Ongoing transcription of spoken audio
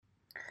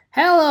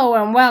Hello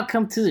and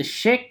welcome to the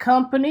Shit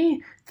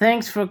Company.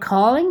 Thanks for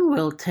calling.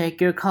 We'll take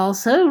your call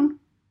soon.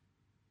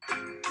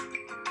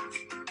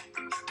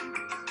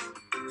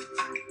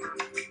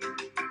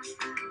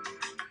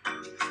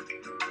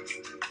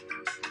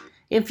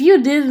 If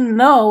you didn't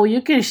know,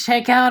 you can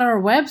check out our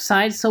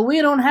website so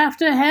we don't have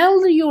to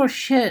handle your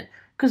shit,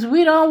 because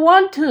we don't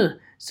want to.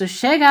 So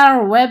check out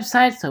our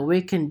website so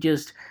we can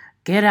just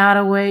get out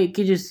of the way,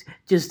 can just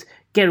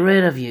get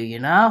rid of you, you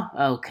know?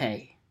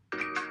 Okay.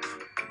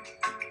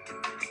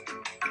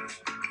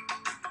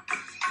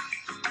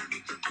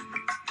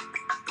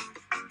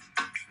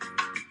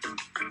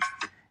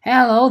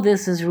 Hello,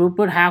 this is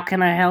Rupert. How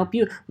can I help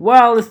you?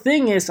 Well, the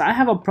thing is, I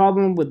have a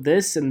problem with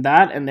this and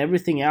that and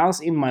everything else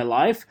in my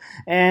life.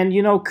 And,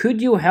 could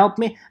you help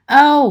me?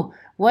 Oh,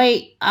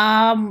 wait,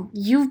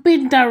 you've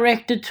been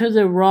directed to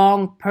the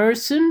wrong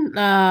person.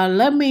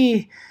 Let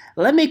me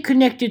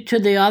connect you to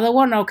the other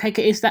one. Okay,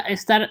 is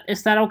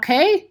that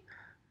okay?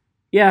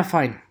 Yeah,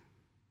 fine.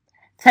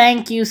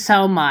 Thank you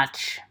so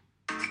much.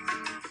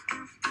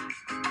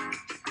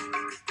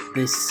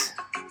 This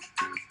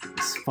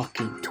is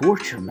fucking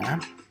torture,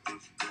 man.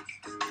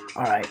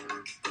 Alright.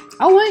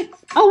 Oh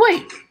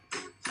wait.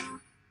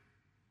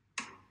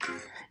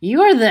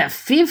 You're the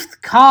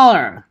fifth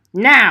caller.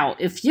 Now,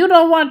 if you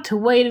don't want to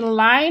wait in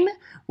line,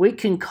 we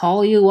can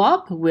call you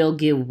up. We'll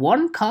give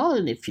one call,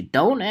 and if you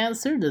don't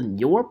answer, then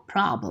your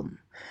problem.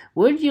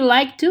 Would you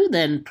like to?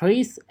 Then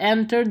please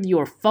enter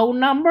your phone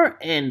number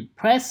and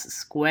press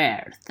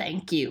square.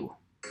 Thank you.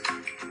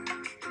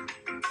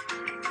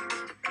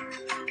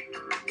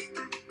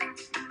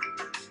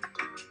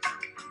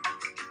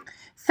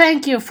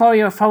 Thank you for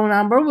your phone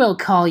number. We'll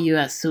call you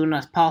as soon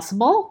as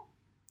possible.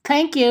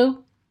 Thank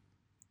you.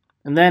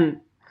 And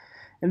then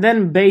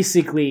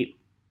basically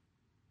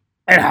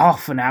a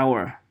half an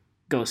hour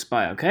goes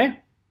by, okay?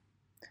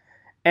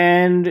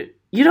 And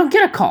you don't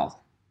get a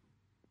call.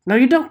 No,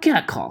 you don't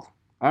get a call.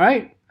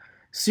 Alright?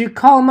 So you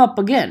call him up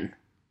again.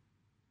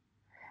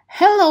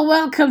 Hello,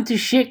 welcome to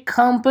Shit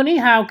Company.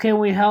 How can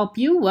we help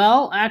you?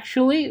 Well,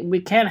 actually, we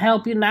can't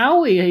help you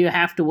now. You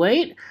have to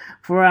wait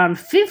for around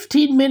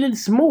 15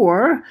 minutes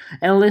more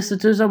and listen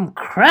to some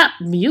crap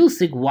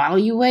music while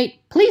you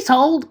wait. Please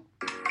hold.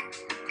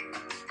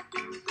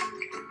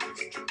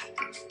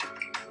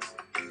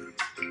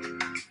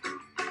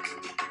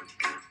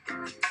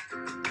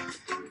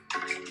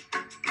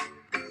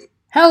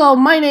 Hello,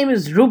 my name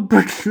is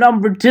Rupert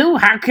number 2.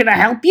 How can I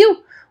help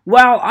you?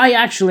 Well, I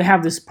actually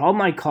have this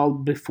problem. I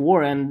called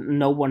before and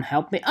no one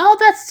helped me. Oh,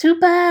 that's too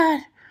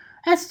bad.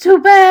 That's too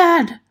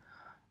bad.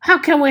 How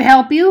can we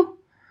help you?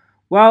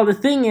 Well, the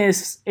thing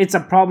is, it's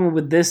a problem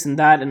with this and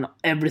that and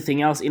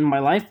everything else in my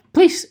life.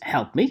 Please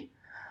help me.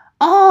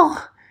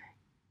 Oh,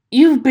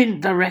 you've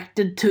been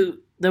directed to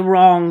the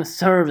wrong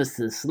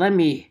services. Let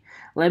me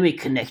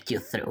connect you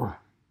through.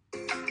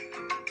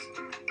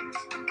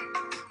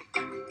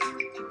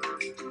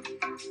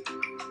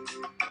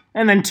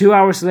 And then 2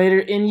 hours later,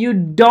 and you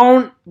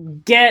don't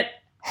get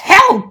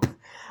help!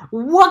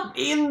 What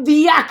in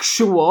the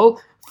actual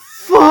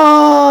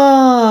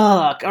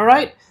fuck?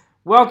 Alright?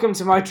 Welcome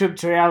to my trip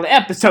to reality,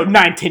 episode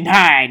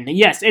 99.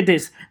 Yes, it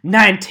is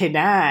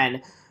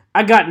 99.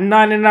 I got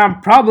 99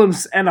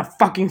 problems and a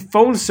fucking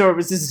phone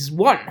service. This is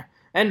one.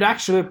 And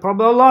actually,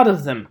 probably a lot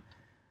of them.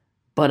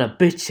 But a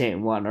bitch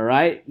ain't one,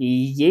 alright?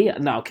 Yeah,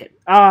 no, okay.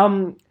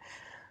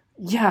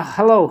 Yeah,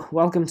 hello,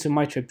 welcome to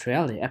My Trip to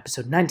Reality,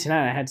 episode 99.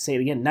 I had to say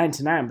it again,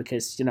 99,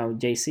 because,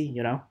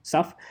 JC,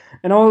 stuff.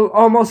 And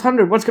almost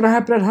 100. What's gonna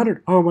happen at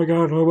 100? Oh my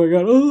god.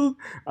 Oh.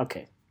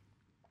 Okay.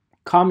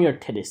 Calm your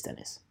titties,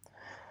 Dennis.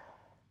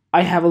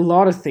 I have a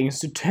lot of things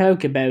to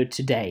talk about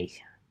today,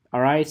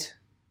 alright?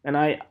 And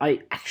I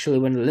actually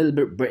went a little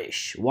bit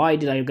British. Why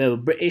did I go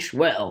British?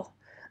 Well,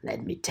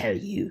 let me tell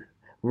you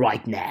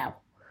right now.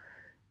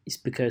 It's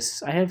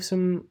because I have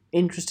some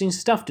interesting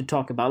stuff to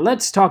talk about.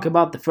 Let's talk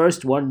about the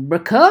first one.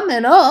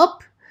 Coming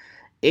up,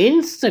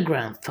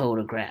 Instagram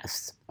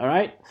photographs.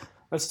 Alright?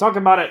 Let's talk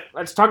about it.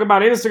 Let's talk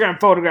about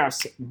Instagram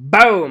photographs.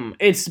 Boom!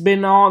 It's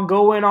been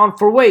going on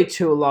for way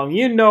too long.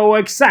 You know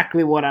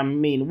exactly what I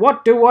mean.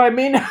 What do I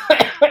mean?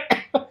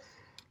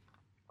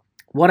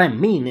 What I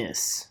mean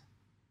is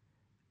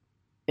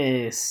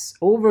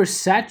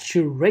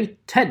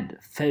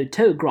oversaturated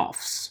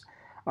photographs.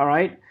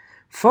 Alright?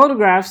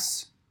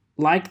 Photographs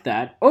like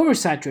that,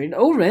 oversaturated,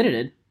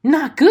 over-edited,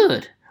 not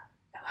good.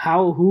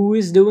 Who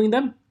is doing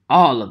them?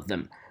 All of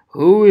them.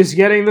 Who is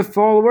getting the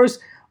followers?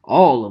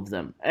 All of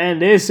them.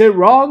 And is it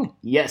wrong?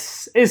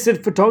 Yes. Is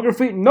it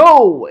photography?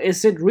 No.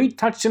 Is it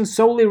retouching,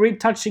 solely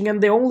retouching,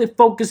 and the only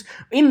focus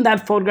in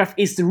that photograph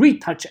is the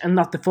retouch and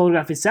not the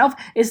photograph itself?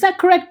 Is that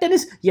correct,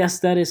 Dennis? Yes,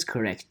 that is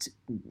correct.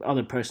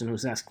 Other person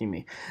who's asking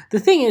me. The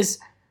thing is,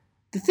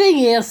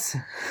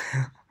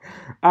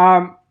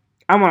 I'm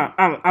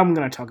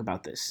gonna talk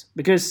about this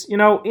because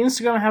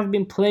Instagram have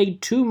been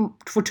plagued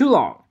for too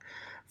long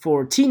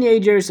for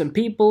teenagers and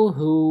people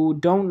who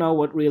don't know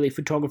what really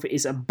photography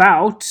is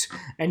about.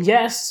 And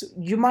yes,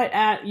 you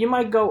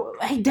might go,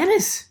 hey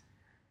Dennis,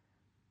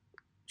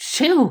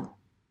 chill.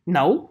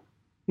 No,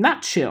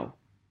 not chill.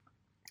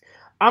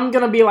 I'm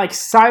gonna be like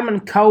Simon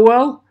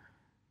Cowell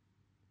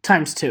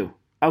times 2.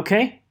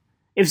 Okay,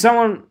 if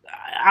someone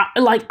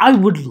I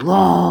would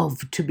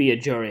love to be a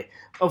jury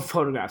of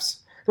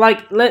photographs.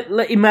 Like let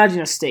imagine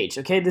a stage.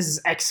 Okay, this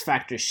is X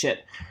Factor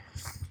shit.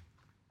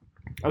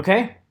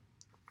 Okay,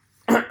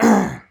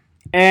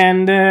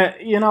 and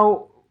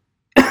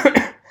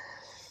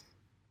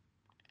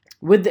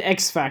with the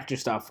X Factor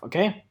stuff.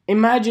 Okay,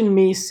 imagine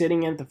me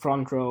sitting in the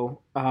front row,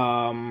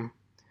 and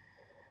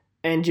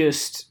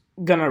just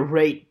gonna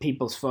rate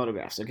people's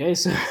photographs. Okay,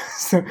 so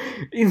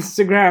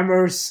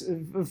Instagrammers,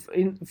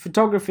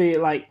 photography,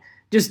 like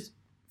just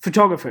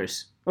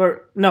photographers,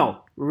 or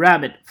no,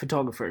 rabbit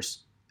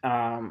photographers,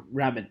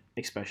 rabbit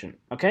expression.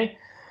 Okay,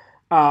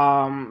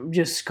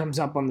 just comes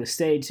up on the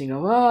stage and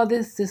go, oh,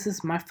 this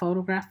is my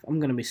photograph. I'm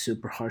gonna be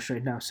super harsh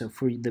right now. So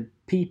for the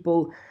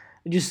people,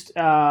 just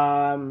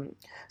how am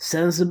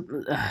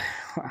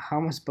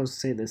I supposed to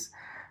say this?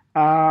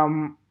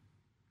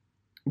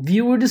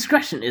 Viewer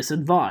discretion is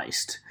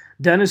advised.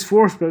 Dennis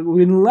Forsberg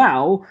will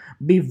now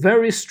be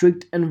very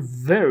strict and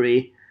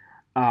very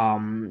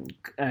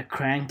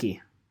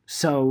cranky.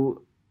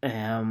 So,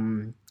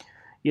 view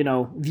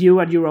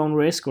at your own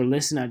risk or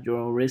listen at your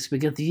own risk,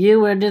 because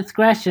viewer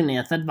discretion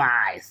is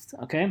advised.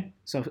 Okay?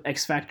 So,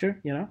 X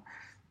Factor,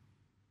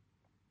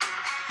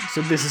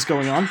 So this is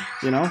going on,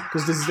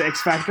 because this is the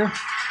X Factor.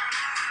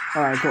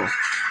 Alright, cool.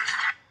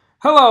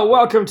 Hello,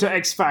 welcome to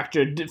X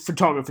Factor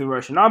photography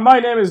version. My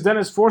name is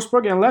Dennis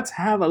Forsberg, and let's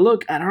have a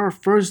look at our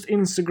first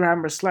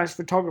Instagrammer /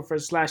 photographer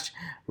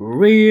 /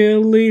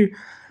 really...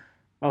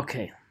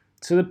 Okay,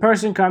 so the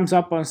person comes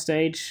up on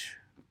stage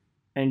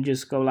and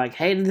just go like,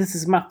 hey, this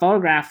is my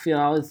photograph,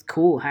 it's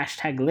cool,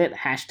 #lit,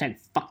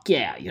 #fuck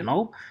yeah,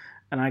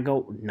 And I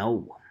go,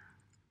 no.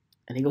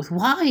 And he goes,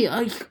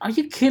 why? Are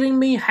you kidding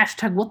me?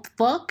 #what the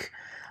fuck?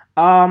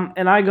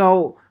 And I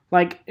go...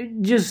 Like,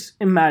 just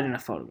imagine a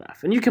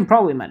photograph. And you can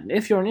probably imagine.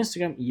 If you're on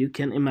Instagram, you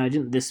can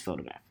imagine this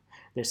photograph.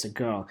 There's a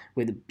girl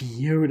with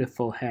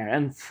beautiful hair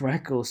and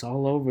freckles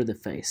all over the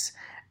face.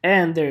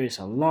 And there's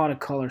a lot of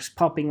colors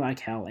popping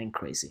like hell and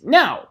crazy.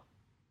 Now,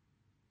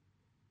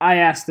 I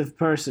asked the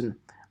person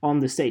on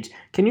the stage,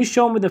 can you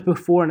show me the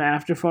before and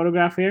after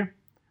photograph here?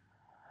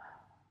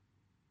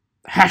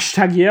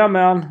 #yeah,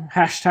 man.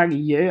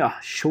 #yeah.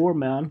 Sure,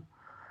 man.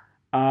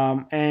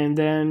 And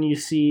then you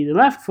see the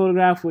left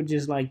photograph, which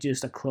is like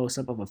just a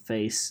close-up of a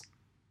face.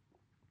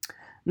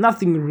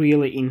 Nothing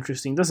really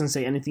interesting. Doesn't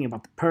say anything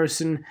about the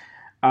person.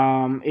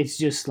 It's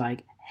just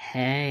like,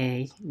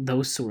 hey,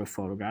 those sort of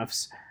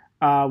photographs,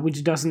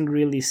 which doesn't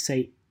really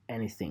say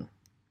anything,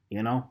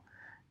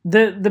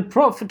 The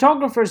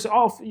photographers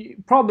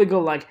probably go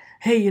like,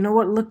 hey, you know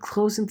what? Look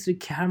close into the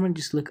camera and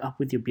just look up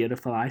with your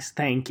beautiful eyes.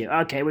 Thank you.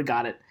 Okay, we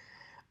got it.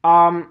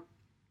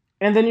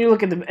 And then you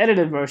look at the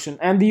edited version,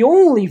 and the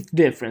only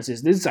difference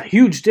is, this is a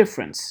huge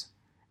difference.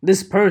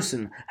 This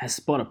person has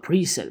bought a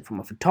preset from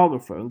a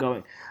photographer and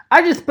going,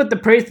 I just put the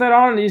preset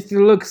on and it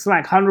looks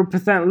like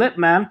 100% lit,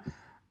 man.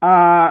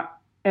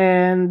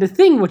 And the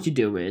thing what you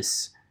do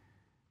is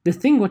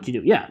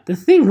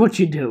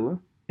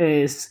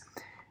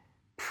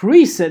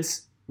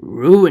presets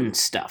ruin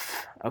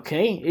stuff.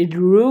 Okay, it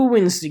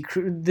ruins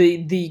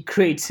the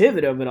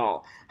creativity of it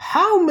all.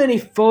 How many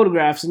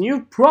photographs, and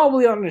you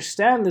probably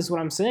understand this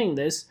when I'm saying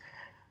this,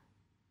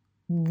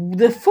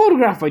 the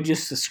photograph I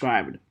just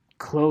described,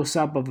 close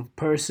up of a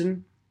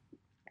person's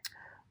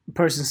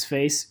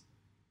face,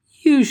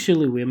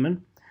 usually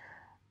women,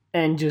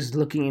 and just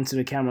looking into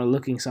the camera,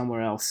 looking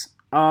somewhere else,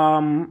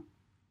 and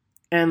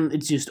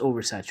it's just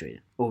oversaturated,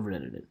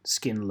 over-edited,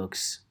 skin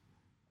looks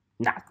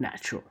not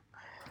natural.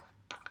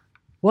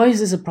 Why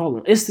is this a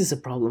problem? Is this a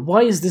problem?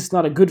 Why is this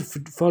not a good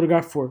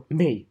photograph for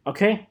me?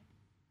 Okay?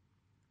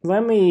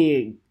 Let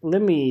me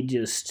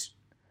just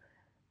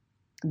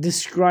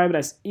describe it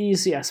as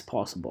easy as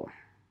possible.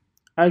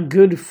 A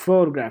good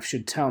photograph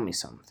should tell me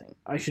something.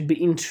 I should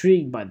be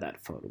intrigued by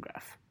that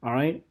photograph.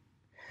 Alright?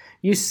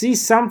 You see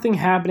something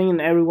happening and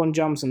everyone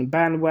jumps on the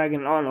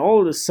bandwagon, and all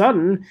of a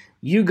sudden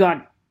you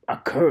got a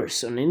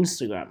curse on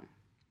Instagram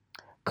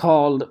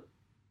called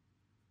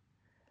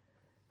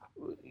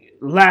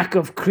lack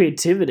of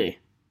creativity.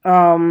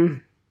 There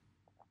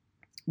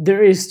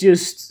is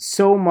just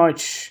so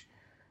much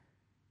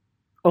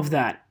of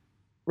that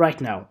right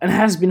now, and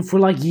has been for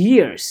like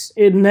years.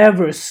 It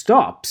never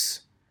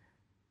stops.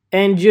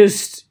 And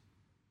just,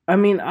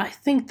 I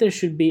think there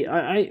should be,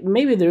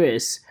 maybe there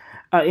is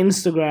an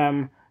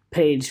Instagram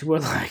page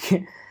where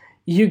like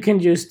you can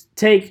just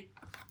take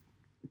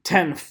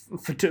 10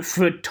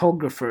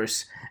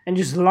 photographers and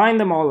just line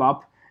them all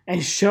up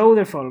and show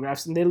their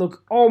photographs, and they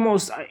look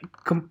almost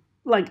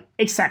like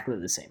exactly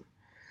the same.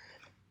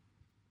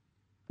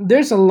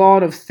 There's a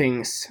lot of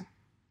things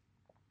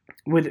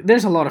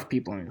there's a lot of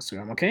people on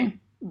Instagram, okay?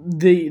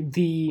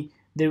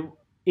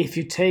 If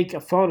you take a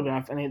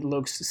photograph and it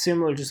looks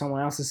similar to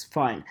someone else's,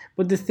 fine.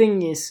 But the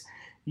thing is,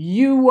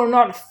 you are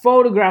not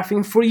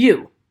photographing for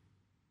you.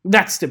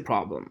 That's the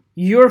problem.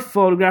 You're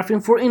photographing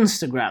for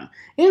Instagram.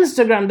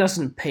 Instagram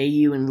doesn't pay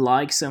you in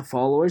likes and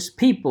followers.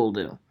 People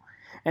do.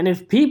 And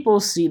if people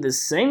see the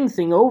same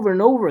thing over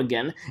and over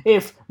again,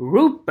 if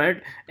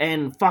Rupert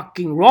and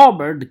fucking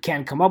Robert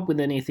can't come up with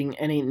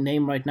any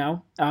name right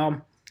now,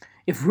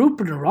 if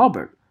Rupert and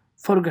Robert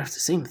photograph the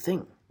same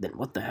thing, then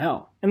what the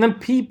hell? And then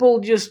people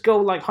just go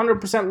like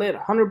 100% lit,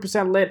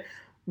 100% lit,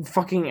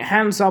 fucking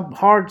hands up,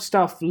 hard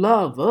stuff,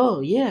 love,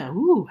 oh yeah,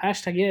 woo,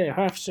 hashtag yeah,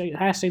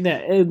 hashtag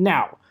that.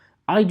 Now,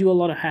 I do a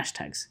lot of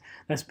hashtags.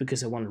 That's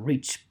because I want to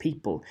reach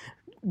people,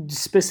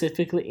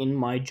 specifically in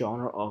my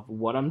genre of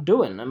what I'm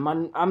doing.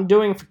 I'm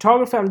doing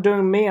photography, I'm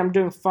doing me, I'm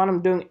doing fun,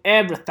 I'm doing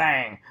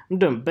everything. I'm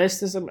doing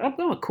business, I'm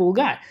a cool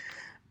guy.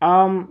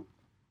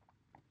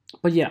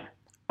 But yeah,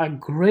 a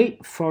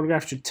great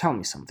photograph should tell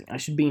me something. I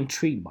should be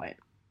intrigued by it.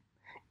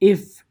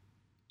 If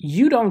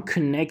you don't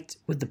connect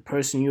with the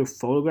person you're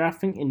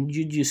photographing and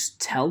you just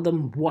tell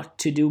them what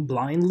to do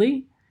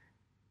blindly.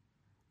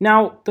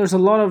 Now, there's a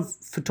lot of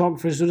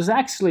photographers who's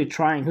actually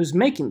trying, who's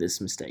making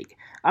this mistake.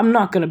 I'm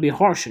not going to be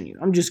harsh on you.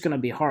 I'm just going to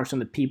be harsh on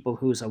the people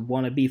who's a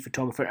wannabe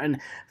photographer and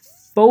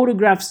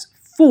photographs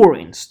for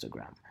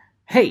Instagram.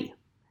 Hey,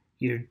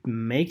 you're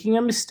making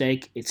a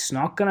mistake. It's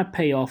not going to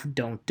pay off.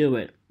 Don't do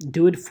it.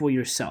 Do it for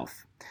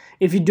yourself.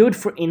 If you do it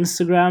for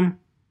Instagram,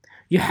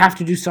 you have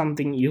to do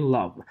something you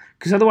love.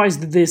 Because otherwise,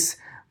 this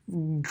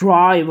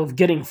drive of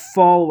getting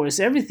followers,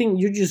 everything,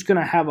 you're just going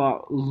to have a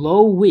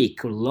low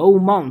week or low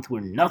month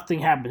where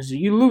nothing happens.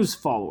 You lose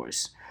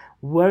followers.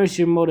 Where's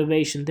your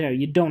motivation there?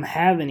 You don't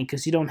have any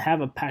because you don't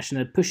have a passion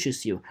that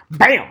pushes you.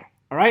 Bam!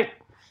 Alright?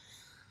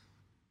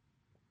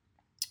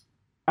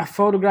 A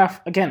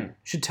photograph, again,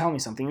 should tell me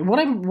something.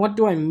 What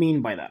do I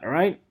mean by that,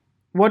 alright?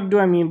 What do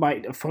I mean by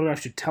a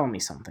photograph should tell me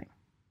something?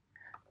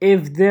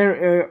 If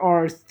there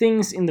are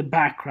things in the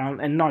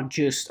background and not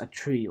just a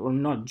tree or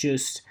not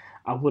just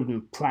a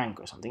wooden plank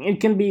or something,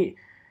 it can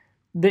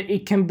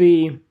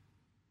be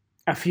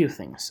a few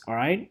things, all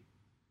right?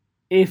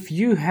 If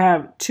you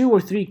have 2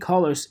 or 3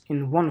 colors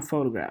in one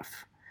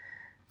photograph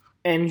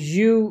and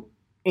you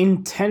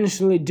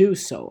intentionally do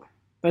so,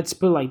 let's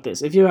put it like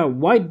this. If you have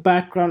white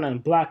background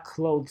and black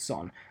clothes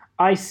on,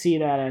 I see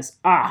that as,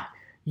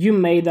 you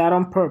made that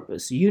on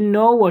purpose. You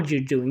know what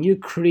you're doing. You're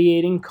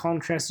creating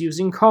contrast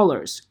using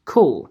colors.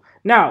 Cool.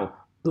 Now,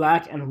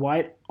 black and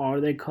white, are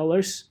they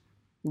colors?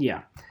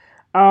 Yeah.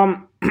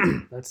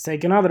 Let's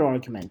take another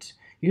argument.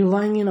 You're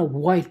lying in a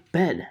white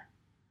bed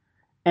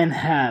and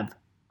have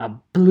a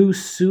blue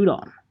suit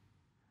on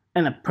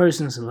and a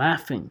person's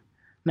laughing.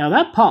 Now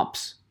that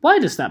pops. Why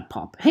does that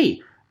pop?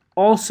 Hey,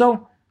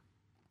 also,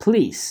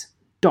 please,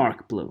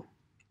 dark blue.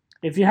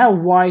 If you have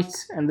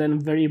white and then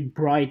very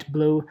bright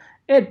blue,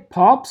 it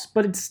pops,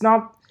 but it's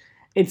not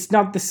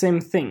the same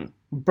thing.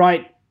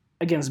 Bright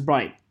against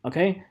bright,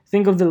 okay?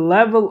 Think of the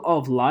level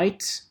of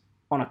light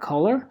on a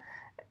color,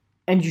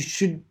 and you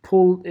should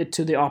pull it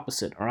to the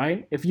opposite, all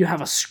right? If you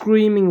have a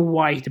screaming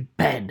white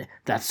bed,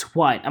 that's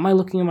white. Am I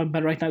looking at my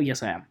bed right now?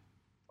 Yes, I am.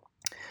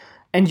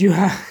 And you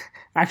have...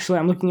 Actually,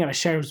 I'm looking at a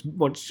chair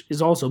which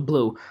is also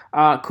blue.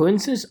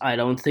 Coincidence? I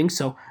don't think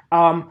so.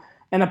 And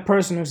a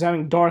person who's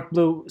having dark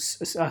blue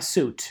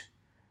suit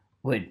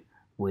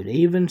with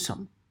even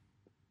some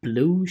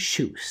blue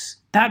shoes.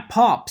 That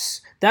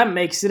pops. That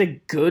makes it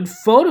a good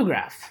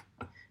photograph.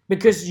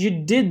 Because you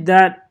did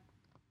that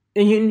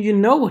and you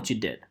know what you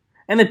did.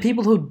 And the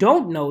people who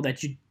don't know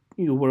that you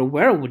were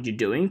aware of what you're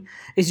doing,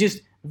 it's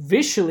just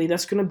visually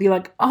that's going to be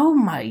like, oh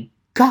my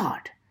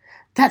god,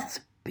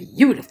 that's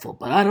beautiful,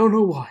 but I don't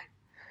know why.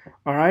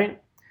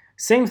 Alright?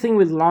 Same thing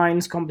with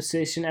lines,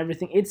 composition,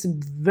 everything. It's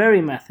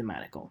very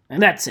mathematical. And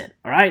that's it,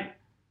 alright?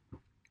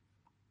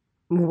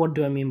 What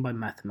do I mean by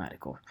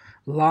mathematical?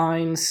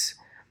 Lines,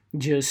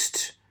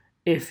 just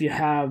if you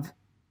have...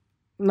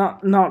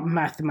 Not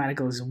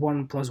mathematical is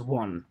 1 plus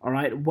 1,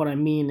 alright? What I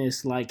mean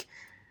is like...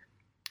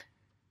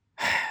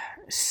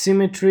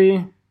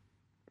 symmetry,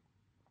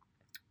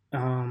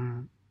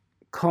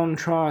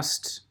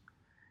 contrast.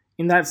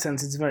 In that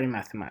sense, it's very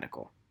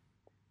mathematical.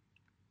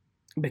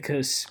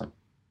 Because...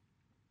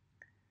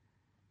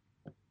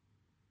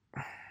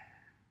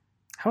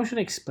 how should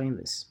I explain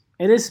this?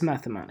 It is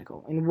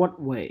mathematical. In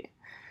what way?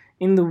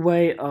 In the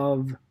way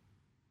of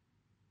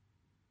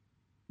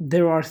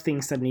there are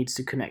things that needs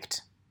to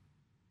connect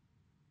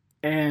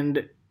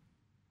and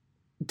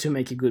to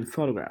make a good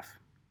photograph.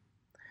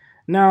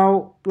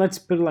 Now, let's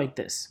put it like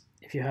this.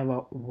 If you have a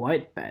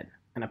white bed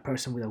and a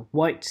person with a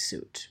white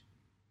suit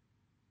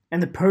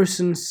and the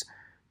person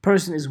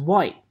is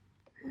white,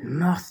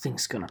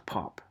 nothing's gonna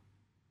pop.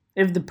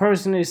 If the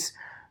person is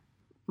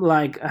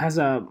like has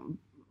a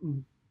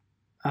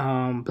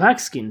black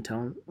skin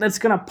tone, that's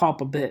gonna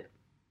pop a bit.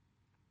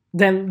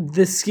 Then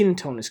the skin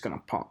tone is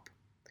gonna pop.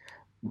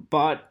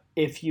 But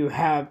if you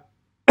have...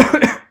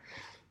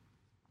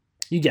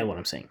 you get what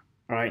I'm saying,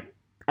 alright?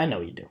 I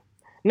know you do.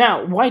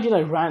 Now, why did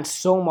I rant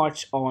so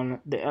much on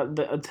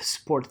the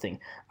support thing?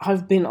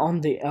 I've been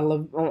on the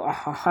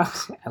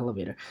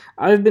elevator.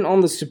 I've been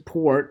on the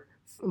support,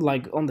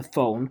 like on the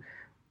phone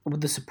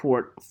with the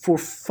support for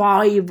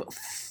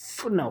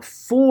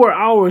 4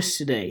 hours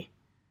today.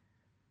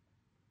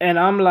 And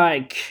I'm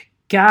like,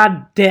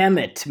 god damn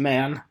it,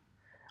 man.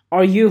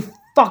 Are you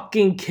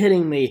fucking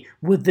kidding me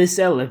with this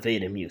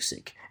elevator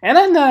music? And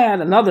then I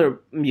had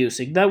another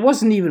music that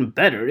wasn't even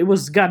better. It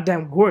was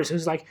goddamn worse. It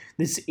was like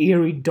this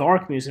eerie,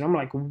 dark music. I'm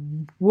like,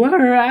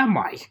 where am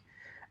I?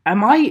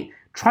 Am I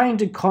trying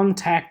to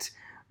contact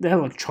the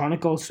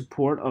electronical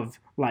support of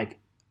like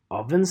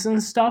ovens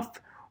and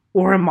stuff?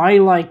 Or am I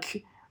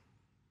like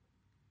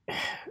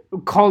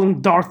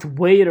calling Darth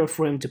Vader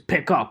for him to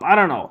pick up? I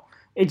don't know.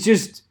 It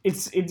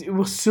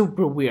was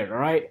super weird,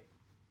 alright?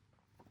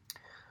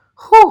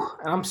 Whew,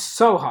 and I'm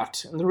so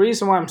hot. And the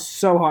reason why I'm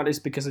so hot is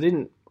because I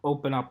didn't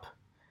open up.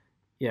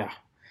 Yeah.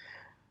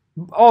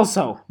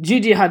 Also,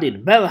 Gigi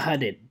Hadid, Bella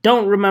Hadid.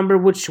 Don't remember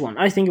which one.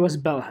 I think it was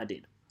Bella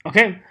Hadid.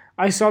 Okay?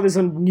 I saw this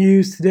on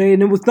news today,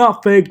 and it was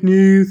not fake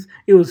news.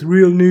 It was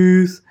real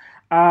news.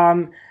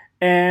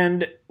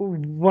 And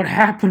what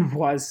happened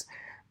was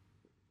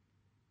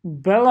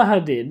Bella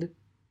Hadid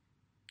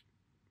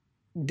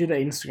did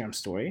an Instagram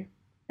story,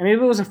 and it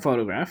was a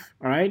photograph.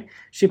 All right,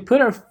 she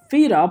put her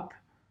feet up.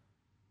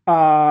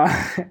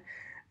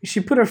 She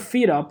put her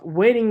feet up,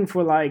 waiting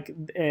for like.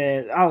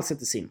 I'll set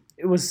the scene.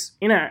 It was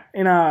in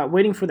a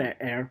waiting for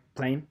the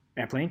airplane.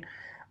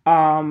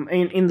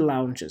 In the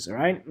lounges, all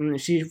right. And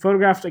she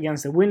photographed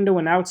against the window,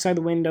 and outside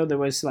the window there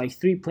was like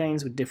 3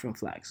 planes with different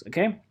flags.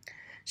 Okay,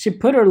 she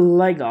put her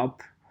leg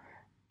up.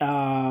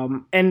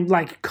 And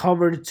like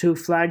covered 2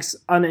 flags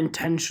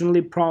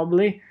unintentionally,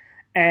 probably,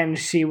 and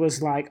she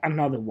was like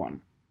another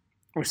one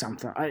or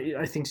something.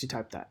 I think she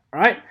typed that, all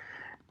right?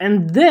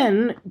 And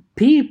then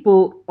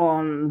people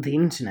on the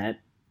internet,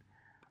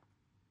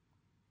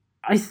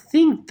 I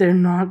think they're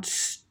not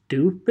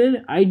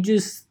stupid. I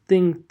just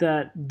think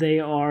that they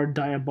are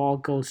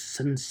diabolical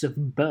sons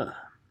of buh.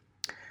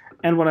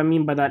 And what I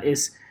mean by that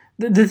is,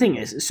 the thing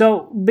is,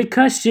 so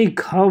because she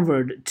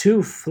covered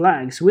 2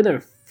 flags with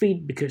her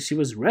feet because she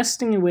was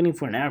resting and waiting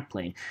for an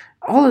airplane,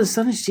 all of a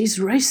sudden she's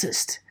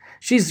racist.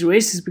 She's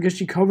racist because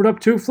she covered up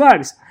 2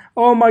 flags.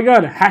 Oh my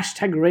god,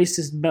 hashtag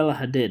racist Bella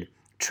Hadid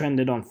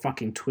trended on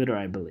fucking Twitter,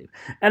 I believe.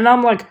 And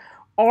I'm like,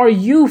 are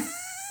you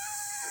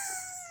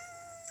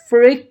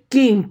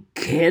freaking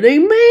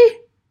kidding me?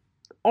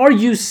 Are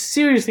you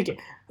seriously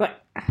kidding?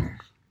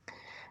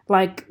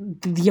 Like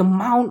the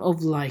amount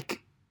of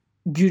like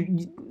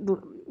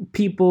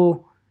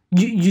people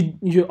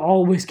you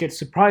always get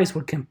surprised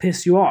what can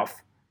piss you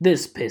off.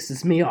 This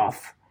pisses me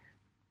off.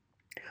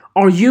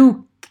 Are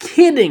you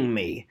kidding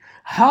me?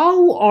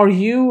 How are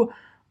you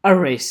a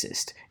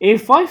racist?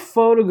 If I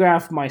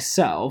photograph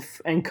myself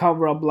and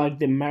cover up like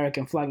the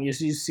American flag, you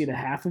see the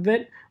half of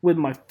it with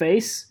my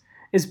face,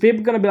 is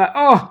people gonna be like,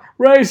 oh,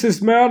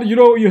 racist, man, you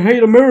know, you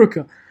hate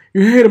America.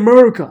 You hate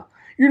America.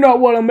 You not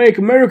want to make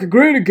America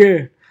great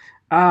again.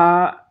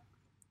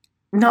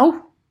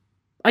 No.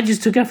 I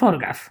just took a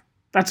photograph.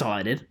 That's all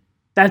I did.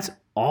 That's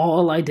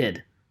all I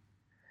did.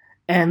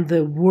 And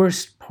the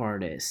worst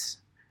part is,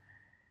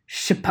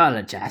 she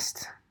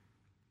apologized.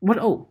 What?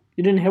 Oh,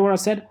 you didn't hear what I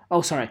said?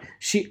 Oh, sorry.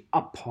 She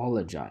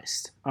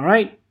apologized.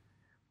 Alright?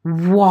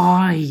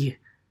 Why?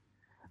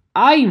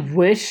 I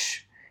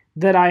wish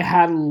that I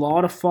had a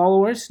lot of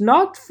followers.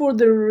 Not for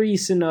the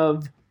reason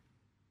of,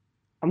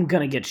 I'm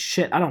gonna get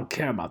shit. I don't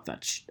care about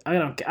that. I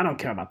don't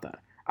care about that.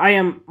 I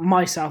am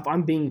myself.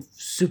 I'm being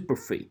super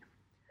free.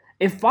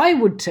 If I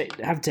would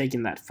have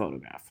taken that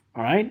photograph,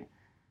 all right,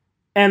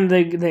 and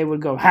they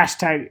would go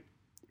hashtag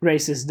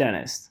racist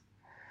dentist,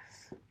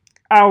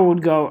 I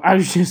would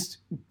just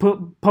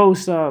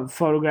post a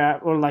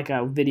photograph or like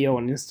a video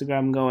on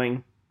Instagram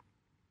going,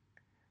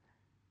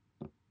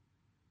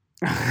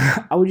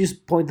 I would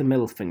just point the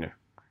middle finger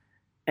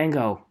and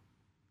go,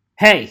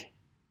 hey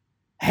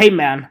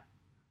man,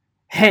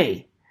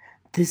 hey,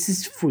 this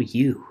is for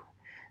you.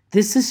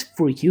 This is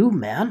for you,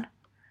 man.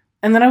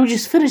 And then I would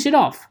just finish it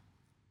off.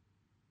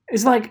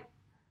 It's like,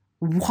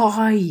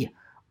 why?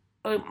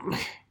 Right?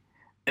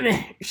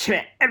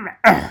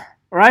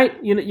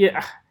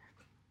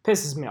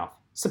 Pisses me off.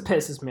 So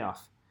pisses me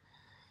off.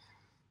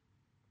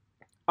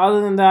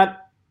 Other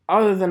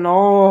than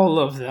all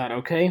of that,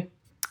 okay?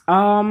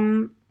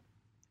 I'm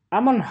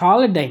on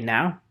holiday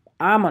now.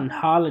 I'm on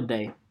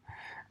holiday.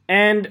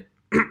 And,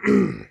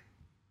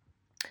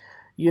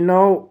 you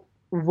know,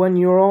 when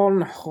you're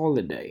on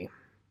holiday,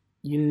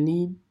 you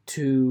need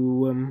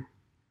to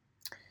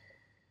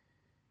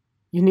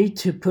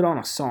put on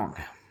a song.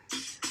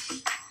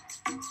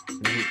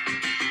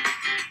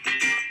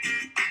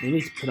 You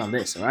need to put on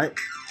this, alright?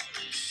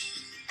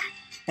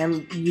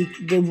 And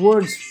the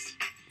words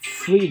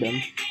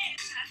freedom.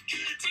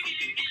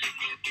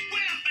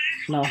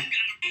 No.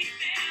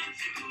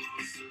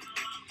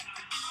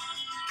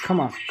 Come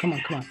on.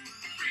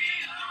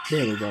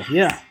 There we go.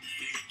 Yeah.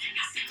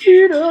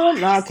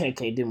 Freedom. Okay, it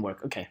didn't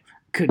work. Okay.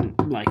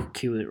 Couldn't, like,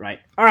 cue it right.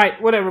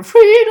 Alright, whatever.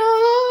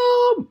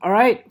 Freedom!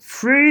 Alright?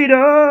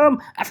 Freedom!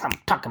 That's what I'm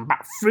talking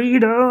about.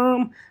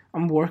 Freedom!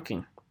 I'm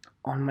working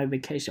on my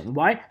vacation.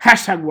 Why?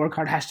 Hashtag work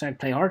hard, hashtag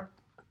play hard.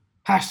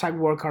 Hashtag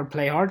work hard,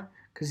 play hard.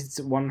 Because it's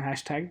one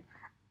hashtag.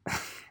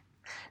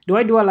 Do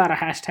I do a lot of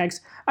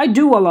hashtags? I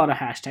do a lot of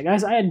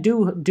hashtags.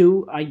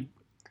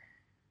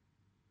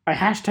 I I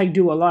hashtag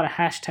do a lot of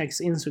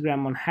hashtags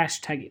Instagram on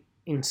hashtag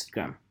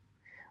Instagram.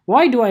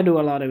 Why do I do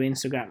a lot of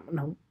Instagram?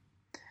 No,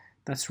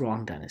 that's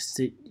wrong, Dennis.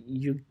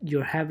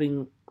 You're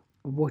having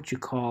what you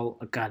call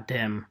a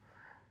goddamn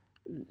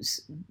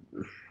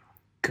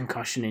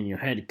concussion in your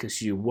head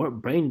because your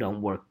brain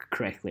don't work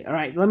correctly. All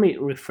right, let me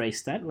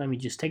rephrase that. Let me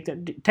just take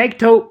that. Take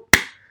two.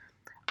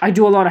 I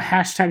do a lot of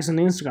hashtags on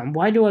Instagram.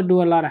 Why do I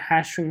do a lot of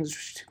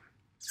hashtags?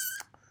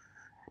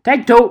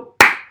 Take two.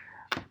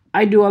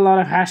 I do a lot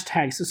of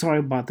hashtags. Sorry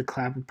about the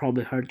clap. It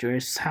probably hurt your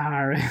ears.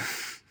 Sorry.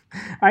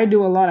 I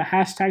do a lot of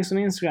hashtags on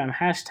Instagram.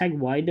 Hashtag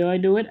why do I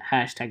do it?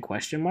 Hashtag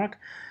question mark.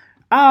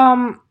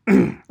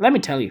 Let me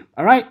tell you,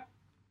 alright?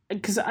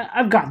 Because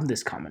I've gotten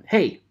this comment.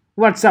 Hey,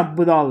 what's up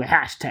with all the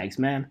hashtags,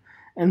 man?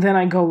 And then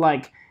I go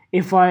like,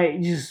 if I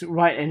just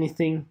write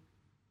anything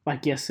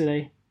like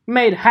yesterday.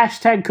 Made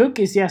hashtag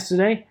cookies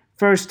yesterday.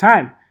 First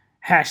time.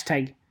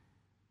 Hashtag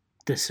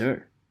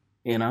dessert.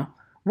 You know?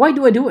 Why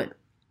do I do it?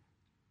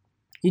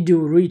 You do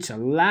reach a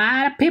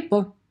lot of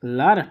people. A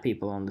lot of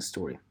people on the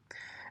story.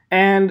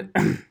 And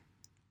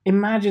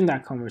imagine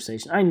that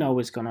conversation. I know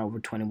it's gone over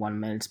 21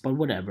 minutes, but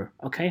whatever.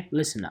 Okay?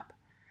 Listen up.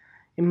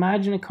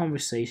 Imagine a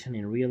conversation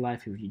in real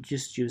life if you're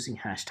just using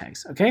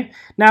hashtags. Okay?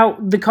 Now,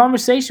 the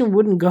conversation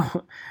wouldn't go...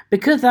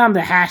 Because I'm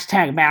the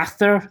hashtag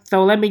master,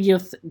 so let me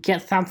just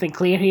get something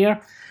clear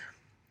here.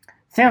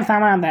 Since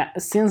I'm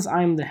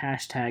the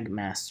hashtag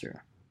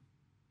master,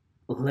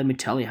 let me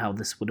tell you how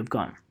this would have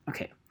gone.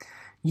 Okay.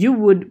 You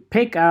would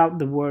pick out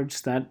the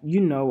words that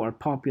you know are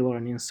popular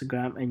on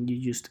Instagram and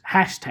you just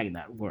hashtag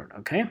that word,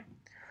 okay?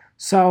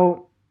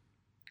 So,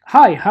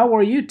 hi, how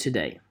are you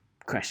today?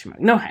 Question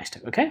mark. No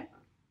hashtag, okay?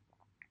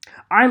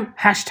 I'm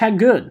hashtag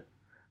good.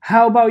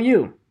 How about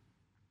you?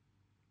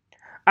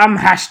 I'm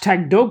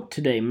hashtag dope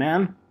today,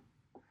 man.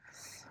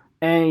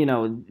 And, you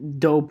know,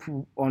 dope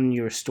on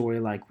your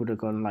story, like, would have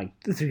gone like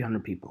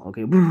 300 people,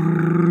 okay?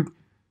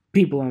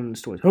 People on the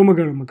stories. Oh my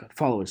god.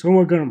 Followers. Oh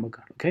my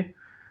god, okay?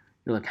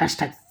 You're like,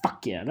 hashtag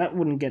fuck yeah. That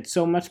wouldn't get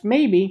so much.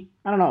 Maybe.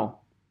 I don't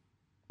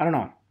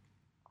know.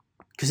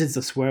 Because it's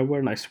a swear word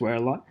and I swear a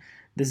lot.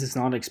 This is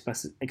not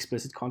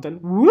explicit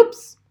content.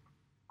 Whoops.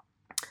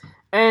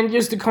 And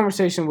just the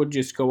conversation would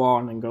just go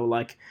on and go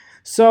like,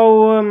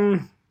 so,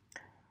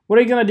 what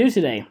are you going to do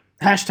today?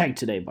 Hashtag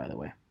today, by the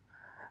way.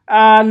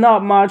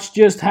 Not much.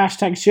 Just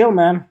hashtag chill,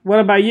 man. What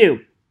about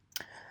you?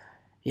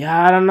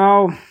 Yeah, I don't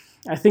know.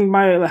 I think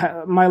my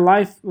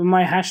life,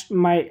 my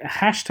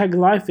hashtag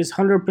life is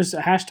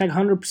 100% hashtag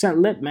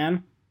 100% lit,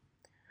 man.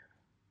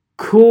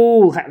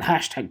 Cool.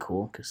 Hashtag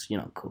cool, because, you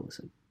know, cool is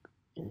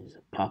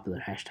a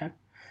popular hashtag.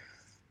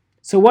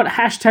 So what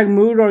hashtag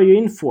mood are you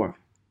in for?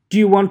 Do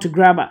you want to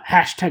grab a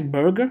hashtag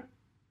burger?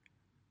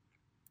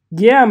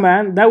 Yeah,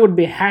 man, that would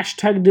be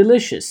hashtag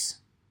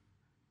delicious.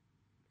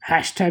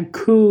 Hashtag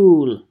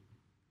cool.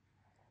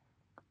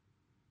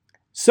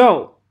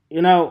 So,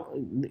 you know,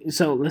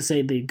 so let's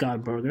say they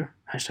got burger,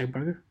 hashtag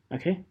burger,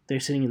 okay? They're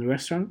sitting in the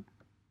restaurant,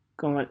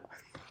 going like,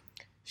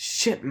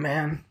 shit,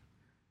 man,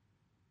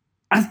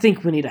 I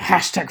think we need a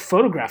hashtag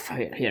photograph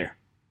here.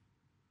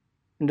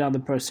 And the other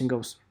person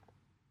goes,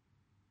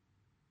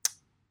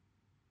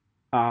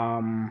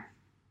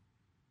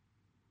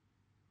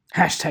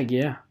 hashtag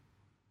yeah,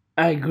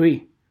 I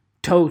agree,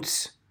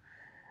 totes.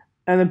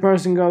 And the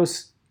person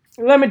goes,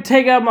 let me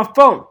take out my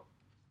phone.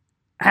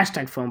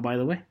 Hashtag phone, by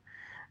the way.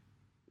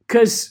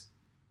 Because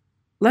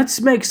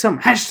let's make some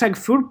hashtag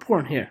food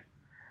porn here.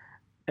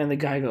 And the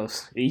guy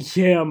goes,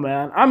 yeah,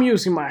 man, I'm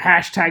using my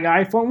hashtag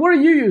iPhone. What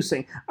are you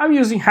using? I'm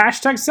using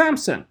hashtag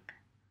Samsung.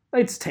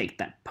 Let's take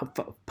that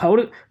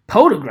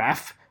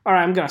photograph. All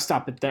right, I'm going to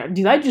stop it there.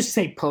 Did I just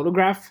say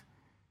photograph?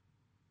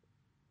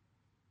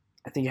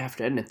 I think I have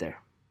to end it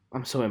there.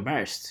 I'm so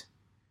embarrassed.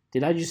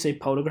 Did I just say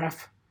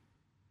photograph?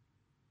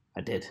 I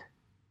did.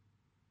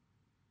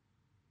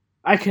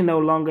 I can no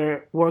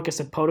longer work as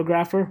a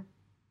photographer.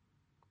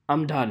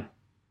 I'm done.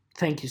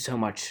 Thank you so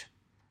much.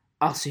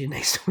 I'll see you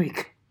next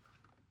week.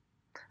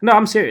 No,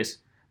 I'm serious.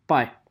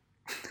 Bye.